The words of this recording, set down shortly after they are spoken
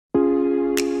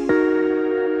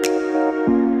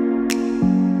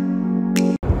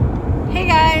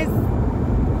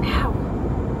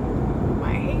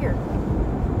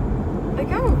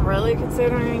really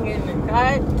considering getting a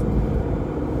cut.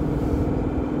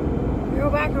 We go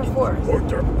back and forth.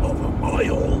 Quarter of a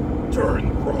mile,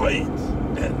 turn right,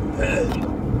 and then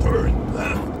turn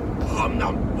left. Nom,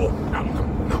 nom, nom,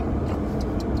 nom, nom.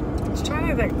 I was trying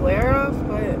to get that glare off,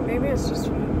 but maybe it's just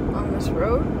on this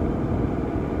road.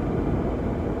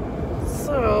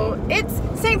 So, it's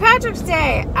St. Patrick's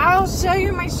Day. I'll show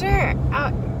you my shirt.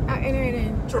 I'll enter it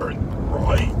in. Turn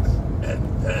right,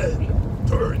 and then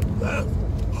turn left.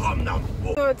 Nom, nom,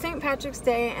 So, it's St. Patrick's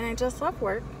Day, and I just left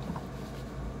work.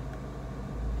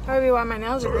 Probably why my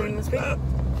nails are green this week.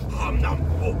 Nom, nom,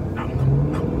 nom,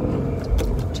 nom,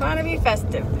 nom. Trying to be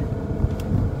festive.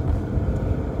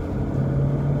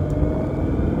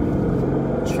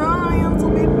 Trying to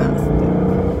be festive.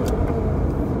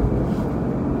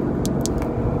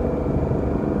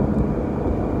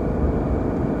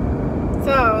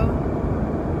 So,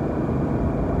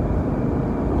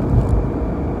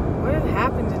 what has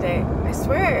happened today? I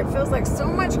swear, it feels like so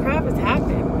much crap has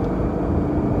happened.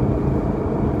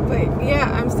 But yeah,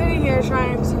 I'm sitting here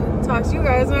trying to talk to you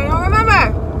guys and I don't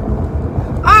remember.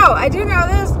 Oh, I do know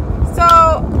this.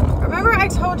 So, remember I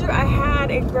told you I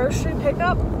had a grocery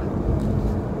pickup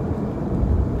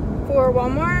for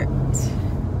Walmart?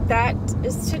 That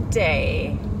is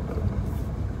today.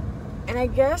 And I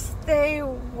guess they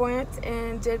went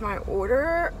and did my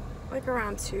order like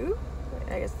around 2.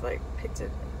 I guess like picked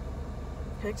it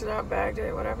up, bagged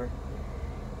it, whatever.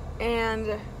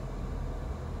 And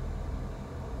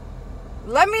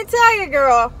let me tell you,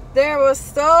 girl, there was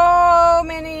so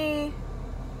many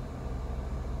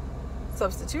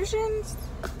substitutions,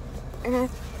 and I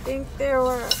think there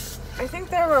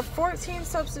were 14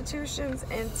 substitutions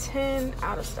and 10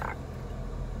 out of stock.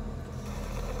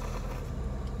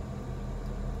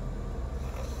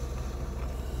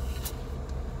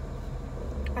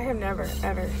 I have never,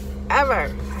 ever,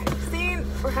 ever seen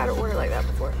or had an order like that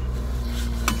before.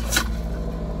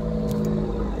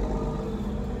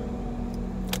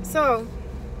 So,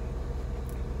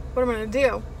 what I'm going to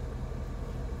do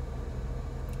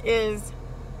is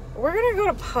we're going to go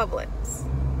to Publix.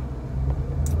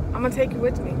 I'm going to take you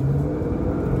with me.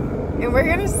 And we're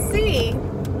going to see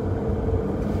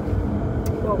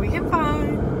what we can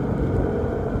find,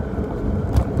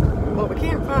 what we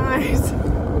can't find.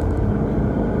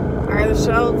 Are the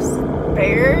shelves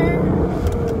bare?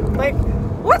 Like,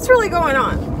 what's really going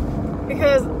on?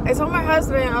 Because I told my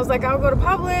husband, I was like, I'll go to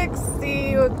Publix,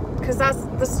 see, because that's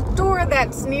the store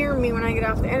that's near me when I get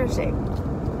off the interstate.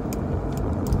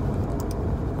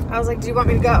 I was like, do you want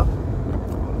me to go?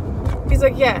 He's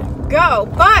like, yeah, go.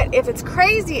 But if it's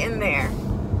crazy in there,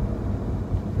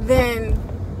 then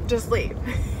just leave.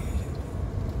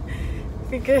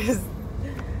 Because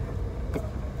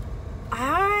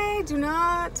I do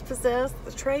not possess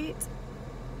the trait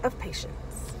of patience.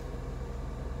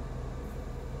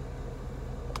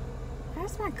 I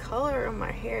guess my color of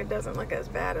my hair doesn't look as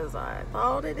bad as I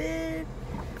thought it did.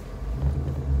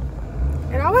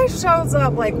 It always shows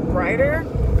up like brighter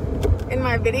in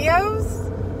my videos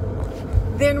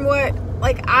than what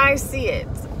like I see it.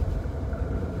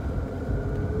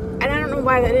 And I don't know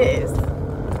why that is.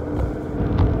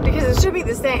 Because it should be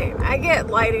the same. I get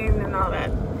lighting and all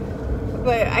that.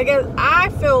 But I guess I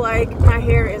feel like my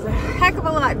hair is a heck of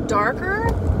a lot darker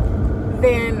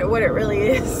than what it really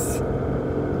is.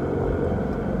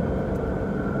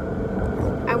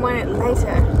 I want it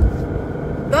lighter.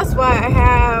 That's why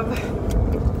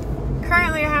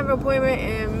currently I have an appointment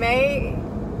in May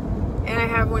and I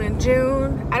have one in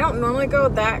June. I don't normally go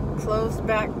that close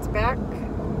back to back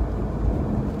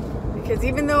because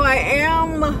even though I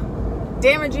am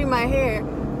damaging my hair,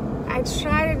 I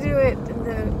try to do it in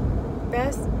the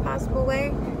best possible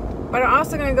way. But I'm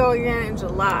also going to go again in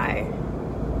July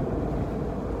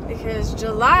because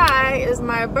July is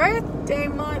my birthday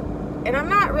month. And I'm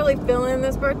not really feeling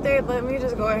this birthday. Let me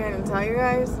just go ahead and tell you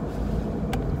guys.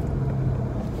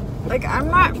 Like, I'm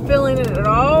not feeling it at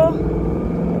all.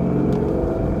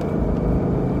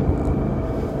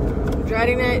 I'm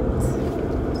dreading it,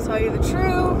 to tell you the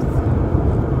truth.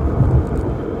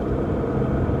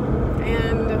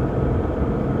 And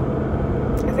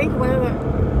I think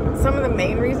some of the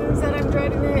main reasons that I'm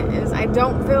dreading it is I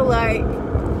don't feel like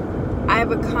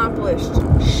I've accomplished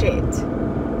shit.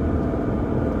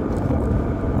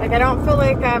 Like, I don't feel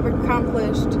like I've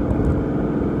accomplished,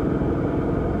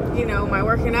 you know, my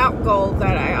working out goal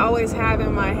that I always have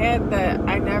in my head that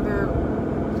I never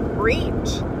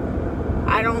reach.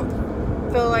 I don't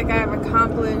feel like I've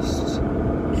accomplished...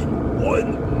 In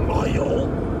 1 mile,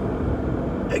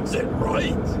 exit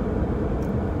right.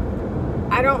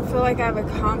 I don't feel like I've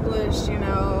accomplished, you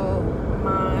know,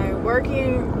 my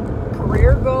working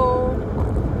career goal.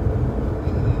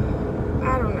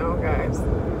 I don't know, guys.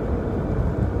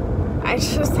 I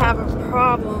just have a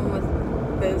problem with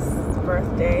this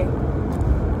birthday.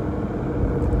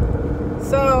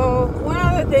 So one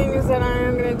of the things that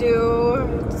I'm going to do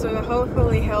to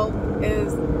hopefully help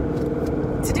is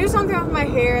to do something with my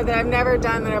hair that I've never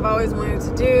done, that I've always wanted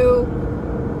to do.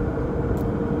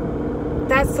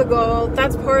 That's the goal.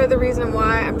 That's part of the reason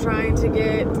why I'm trying to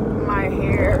get my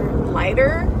hair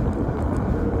lighter.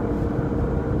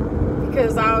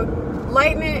 Because I'll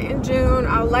lighten it in June,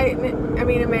 I'll lighten it,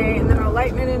 in May, and then I'll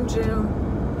lighten it in June.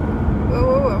 Whoa,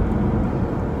 whoa, whoa.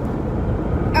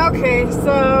 Okay,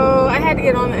 so I had to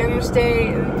get on the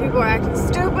interstate and people are acting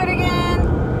stupid again.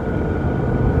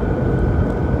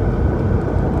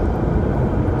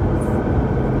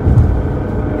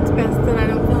 It's best that I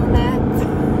don't film that.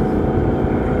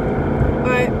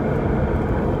 But,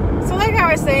 so like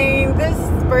I was saying, this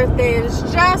birthday is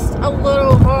just a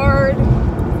little hard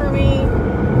for me.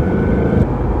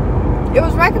 It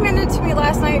was recommended to me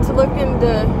last night to look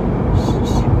into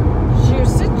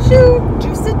jujitsu.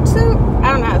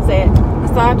 I don't know how to say it.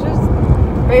 Massages.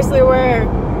 Basically where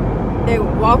they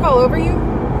walk all over you.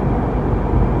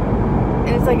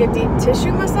 And it's like a deep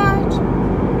tissue massage.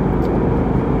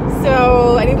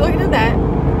 So I need to look into that.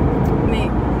 And the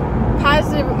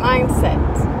positive mindset.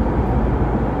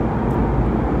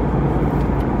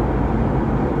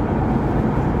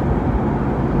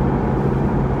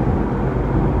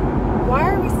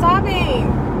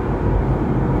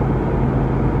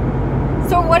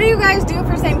 So what do you guys do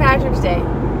for St. Patrick's Day?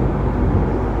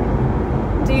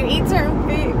 Do you eat certain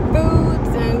foods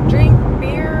and drink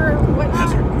beer or whatnot?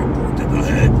 Hazard reported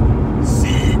ahead. C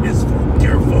is for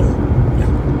careful.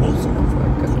 Yeah, also for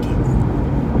cooking.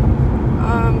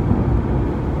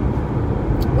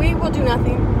 We will do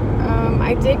nothing.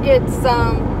 I did get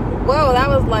some, whoa, that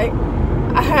was light.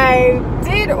 I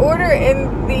did order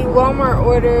in the Walmart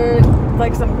order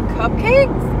like some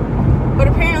cupcakes. But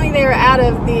apparently they were out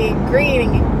of the green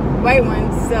and white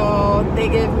ones, so they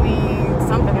give me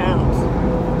something else.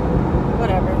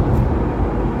 Whatever.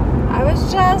 I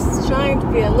was just trying to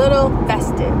be a little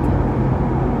festive.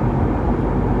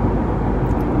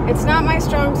 It's not my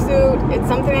strong suit. It's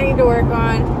something I need to work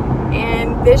on.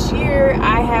 And this year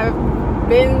I have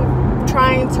been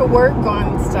trying to work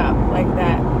on stuff like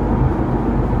that.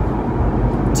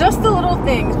 Just the little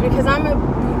things, because I'm a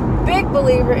big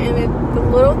believer in it. The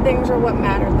little things are what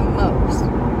matter the most.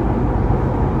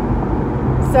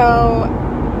 So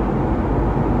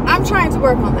I'm trying to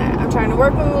work on that. I'm trying to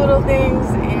work on the little things,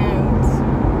 and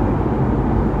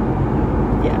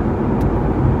yeah.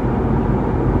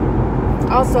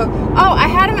 Also, I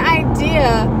had an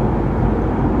idea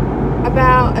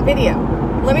about a video.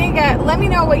 Let me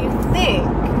know what you think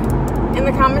in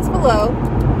the comments below.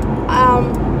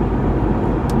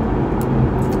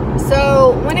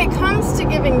 So when it comes to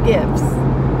giving gifts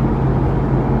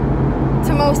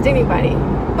to most anybody,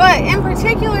 but in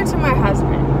particular to my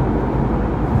husband,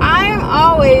 I am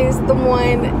always the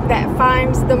one that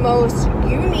finds the most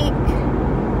unique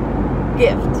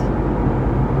gift.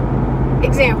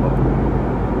 Example,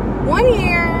 one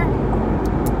year,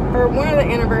 or one of the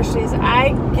anniversaries,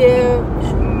 I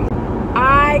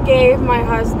gave my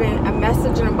husband a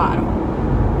message in a bottle.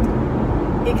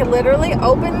 He could literally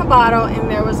open the bottle and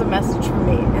there was a message from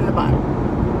me in the bottle.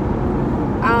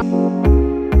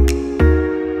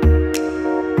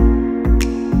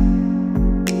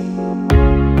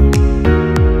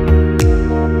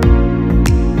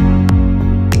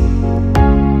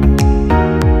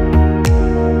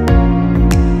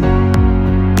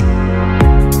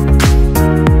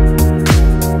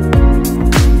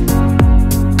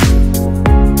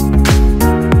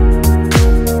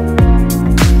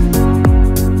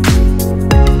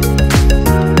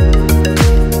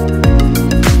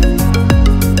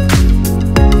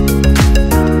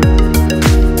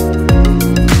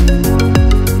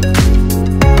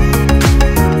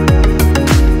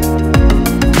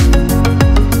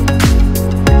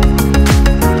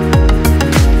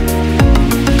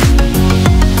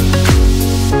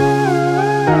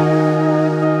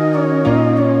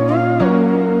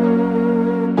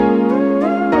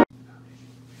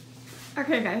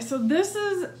 Okay guys, so this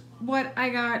is what I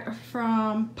got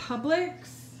from Publix.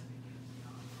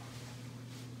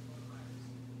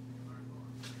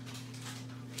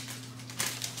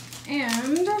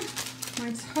 And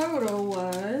my total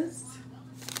was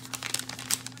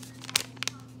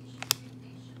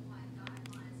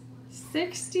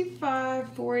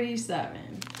 $65.47.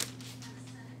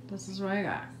 This is what I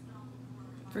got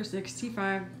for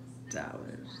 $65.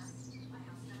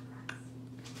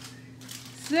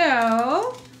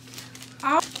 So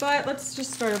But let's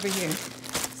just start over here.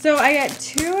 So I got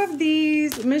 2 of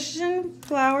these Mission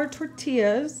flour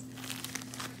tortillas.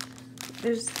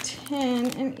 There's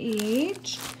 10 in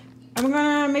each. I'm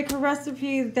gonna make a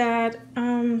recipe that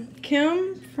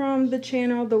Kim from the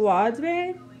channel The Wads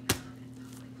made.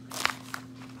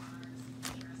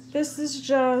 This is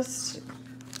just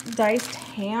diced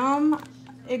ham.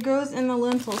 It goes in the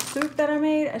lentil soup that I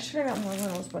made. I should have got more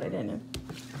lentils, but I didn't.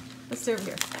 Let's stay over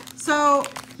here. So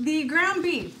the ground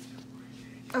beef.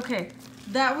 Okay,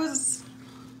 that was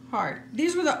hard.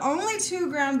 These were the only 2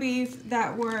 ground beef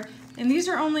that were, and these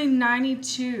are only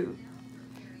 92.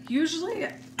 Usually,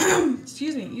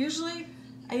 excuse me, usually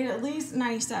I eat at least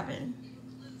 97.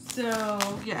 So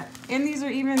yeah, and these are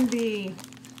even the,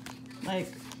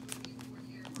 like,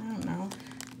 I don't know,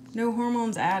 no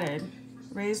hormones added,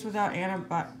 raised without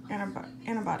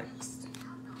antibiotics.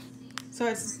 So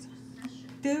it's,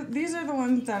 these are the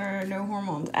ones that are no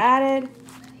hormones added.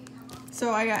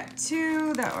 So I got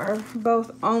 2 that were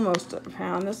both almost a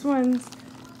pound. This one's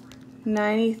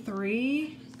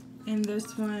 93 and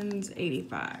this one's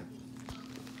 85.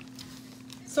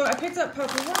 So I picked up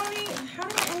pepperoni. How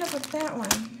did I end up with that one?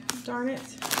 Darn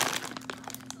it.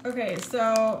 Okay,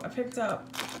 so I picked up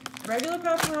regular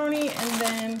pepperoni and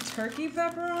then turkey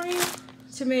pepperoni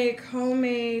to make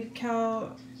homemade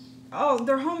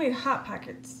they're homemade hot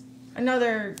pockets.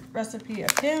 Another recipe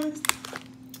of Kim's.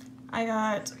 I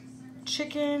got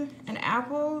chicken and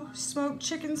apple smoked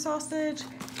chicken sausage,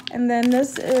 and then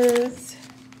this is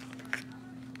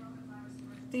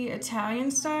the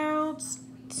Italian style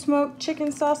smoked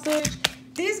chicken sausage.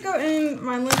 These go in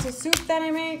my lentil soup that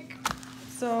I make,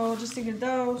 so just to get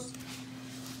those.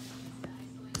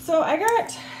 So I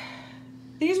got,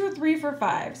 these were 3 for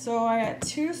 $5. So I got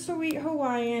 2 sweet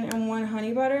Hawaiian and 1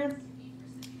 honey butter.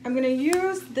 I'm gonna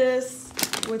use this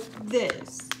with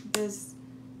this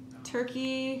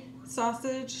turkey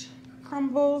sausage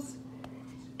crumbles.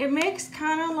 It makes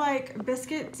kind of like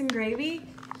biscuits and gravy.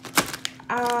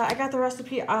 I got the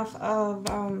recipe off of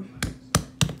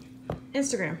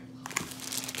Instagram.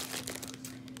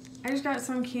 I just got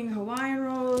some King Hawaiian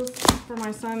rolls for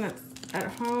my son that's at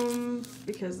home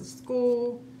because of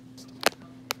school.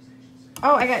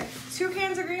 Oh, I got 2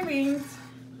 cans of green beans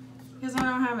because I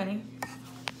don't have any.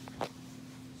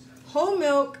 Whole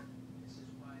milk.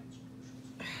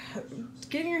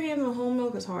 Getting your hands on whole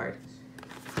milk is hard.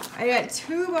 I got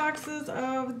 2 boxes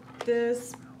of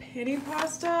this penny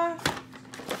pasta.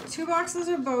 2 boxes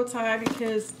of bow tie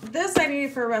because this I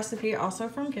need for a recipe also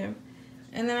from Kim.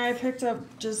 And then I picked up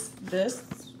just this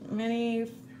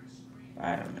mini,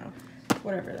 I don't know,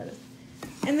 whatever that is.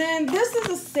 And then this is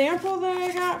a sample that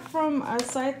I got from a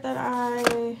site that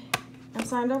I am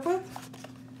signed up with.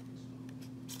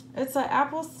 It's an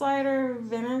apple cider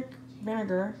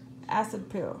vinegar acid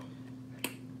pill.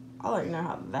 I'll let you know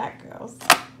how that goes.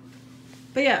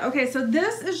 But yeah, okay, so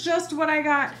this is just what I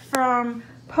got from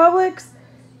Publix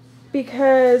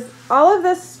because all of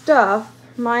this stuff,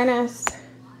 minus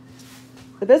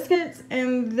the biscuits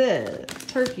and the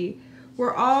turkey,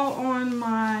 were all on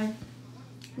my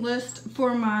list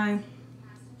for my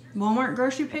Walmart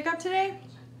grocery pickup today.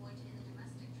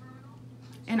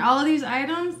 And all of these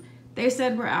items, they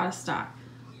said were out of stock.